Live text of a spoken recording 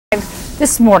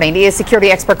This morning is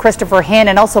security expert Christopher Hinn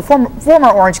and also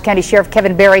former Orange County Sheriff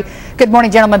Kevin Beary. Good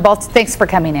morning, gentlemen. Both, thanks for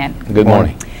coming in. Good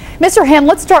morning. Mr. Hinn,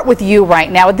 let's start with you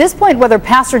right now. At this point, whether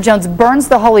Pastor Jones burns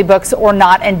the holy books or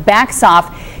not and backs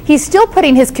off, he's still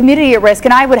putting his community at risk,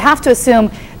 and I would have to assume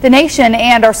the nation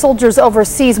and our soldiers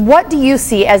overseas. What do you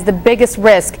see as the biggest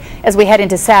risk as we head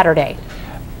into Saturday?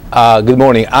 Good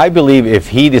morning. I believe if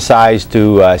he decides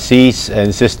to cease and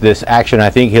insist this action, I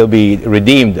think he'll be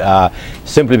redeemed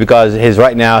simply because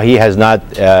right now he has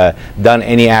not done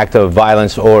any act of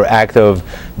violence or act of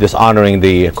dishonoring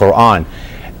the Koran.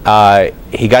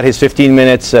 He got his 15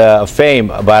 minutes of fame,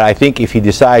 but I think if he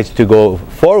decides to go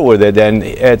forward with it, then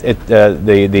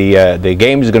the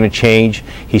game is going to change.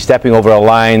 He's stepping over a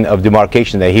line of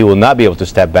demarcation that he will not be able to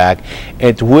step back.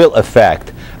 It will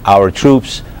affect our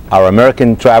troops, our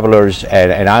American travelers,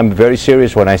 and I'm very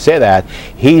serious when I say that.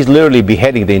 He's literally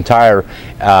beheading the entire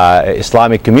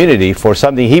Islamic community for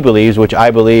something he believes, which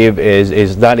I believe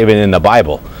is not even in the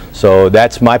Bible. So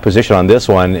that's my position on this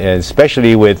one,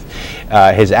 especially with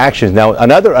his actions. Now,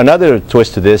 another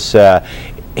twist to this,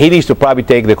 he needs to probably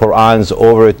take the Qurans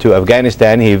over to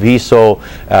Afghanistan if he's so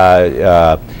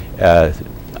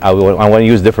I want to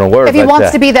use a different word. If he wants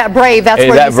to be that brave, that's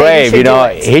where that brave. You know,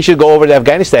 he should go over to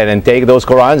Afghanistan and take those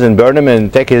Qurans and burn them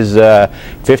and take his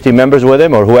 50 members with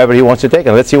him or whoever he wants to take.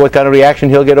 And let's see what kind of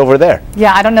reaction he'll get over there.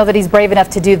 Yeah, I don't know that he's brave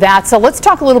enough to do that. So let's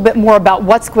talk a little bit more about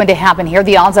what's going to happen here.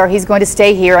 The odds are he's going to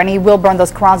stay here and he will burn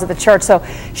those Qurans at the church. So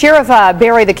Sheriff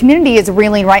Beary, the community is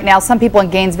reeling right now. Some people in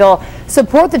Gainesville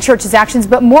support the church's actions,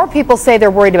 but more people say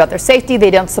they're worried about their safety. They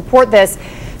don't support this.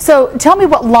 So tell me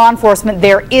what law enforcement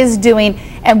there is doing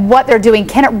and what they're doing.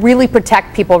 Can it really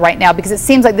protect people right now? Because it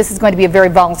seems like this is going to be a very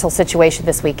volatile situation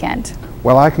this weekend.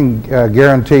 Well, I can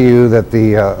guarantee you that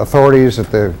the authorities at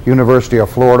the University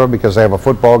of Florida, because they have a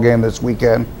football game this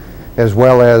weekend, as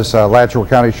well as Alachua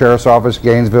County Sheriff's Office,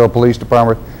 Gainesville Police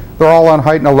Department, they're all on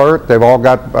heightened alert. They've all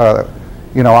got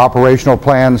operational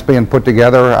plans being put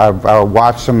together. I've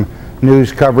watched some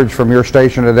news coverage from your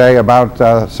station today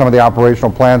about some of the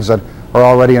operational plans that are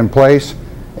already in place,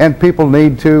 and people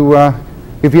need to,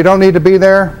 if you don't need to be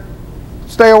there,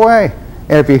 stay away.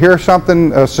 And if you hear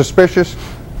something suspicious,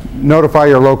 notify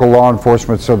your local law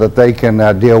enforcement so that they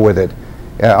can deal with it.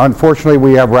 Unfortunately,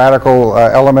 we have radical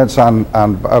elements on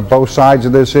both sides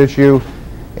of this issue,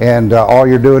 and all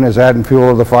you're doing is adding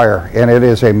fuel to the fire. And it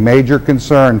is a major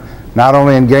concern, not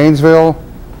only in Gainesville,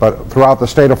 but throughout the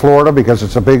state of Florida, because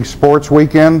it's a big sports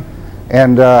weekend.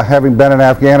 And having been in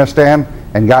Afghanistan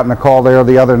and gotten a call there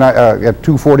the other night at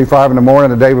 2:45 in the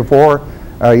morning the day before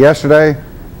yesterday,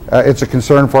 it's a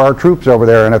concern for our troops over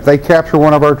there. And if they capture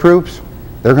one of our troops,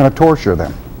 they're going to torture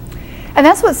them. And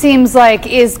that's what seems like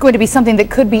is going to be something that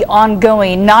could be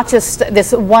ongoing, not just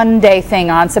this one-day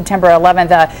thing on September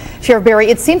 11th. Sheriff Beary,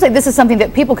 it seems like this is something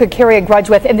that people could carry a grudge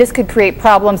with, and this could create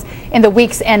problems in the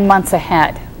weeks and months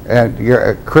ahead. And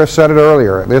Chris said it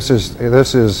earlier. This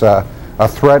is a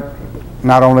threat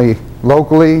not only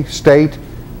locally, state,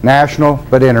 national,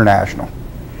 but international.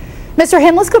 Mr.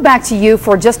 Hinn, let's go back to you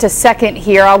for just a second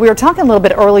here. We were talking a little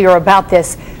bit earlier about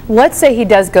this. Let's say he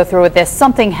does go through with this.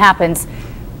 Something happens.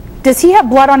 Does he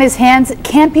have blood on his hands?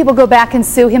 Can people go back and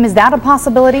sue him? Is that a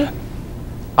possibility?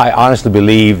 I honestly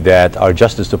believe that our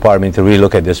Justice Department to really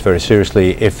look at this very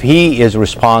seriously. If he is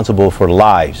responsible for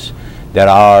lives that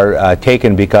are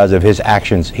taken because of his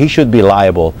actions, he should be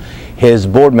liable. His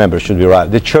board members should be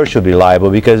liable. The church should be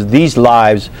liable, because these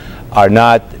lives are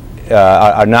not,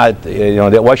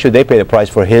 why should they pay the price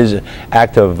for his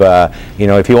act of,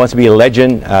 if he wants to be a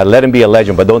legend, let him be a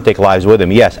legend, but don't take lives with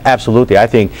him. Yes, absolutely. I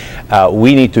think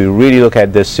we need to really look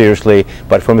at this seriously.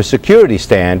 But from a security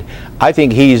stand, I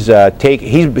think he's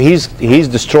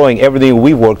destroying everything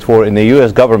we've worked for in the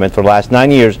U.S. government for the last 9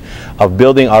 years of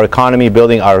building our economy,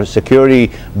 building our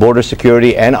security, border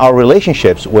security, and our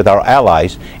relationships with our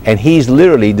allies. And he's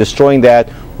literally destroying that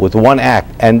with one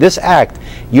act. And this act,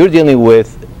 you're dealing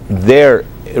with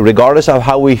regardless of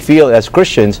how we feel as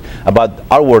Christians about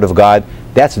our Word of God,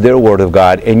 that's their Word of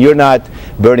God. And you're not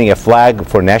burning a flag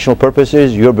for national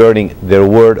purposes, you're burning their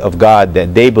Word of God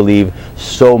that they believe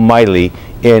so mightily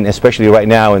in, especially right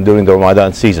now and during the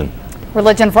Ramadan season.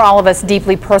 Religion for all of us,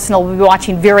 deeply personal. We'll be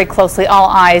watching very closely, all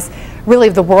eyes really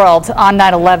of the world on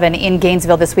 9/11 in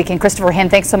Gainesville this weekend. Christopher Hinn,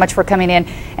 thanks so much for coming in.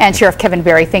 And Sheriff Kevin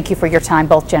Beary, thank you for your time,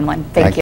 both gentlemen. Thank you.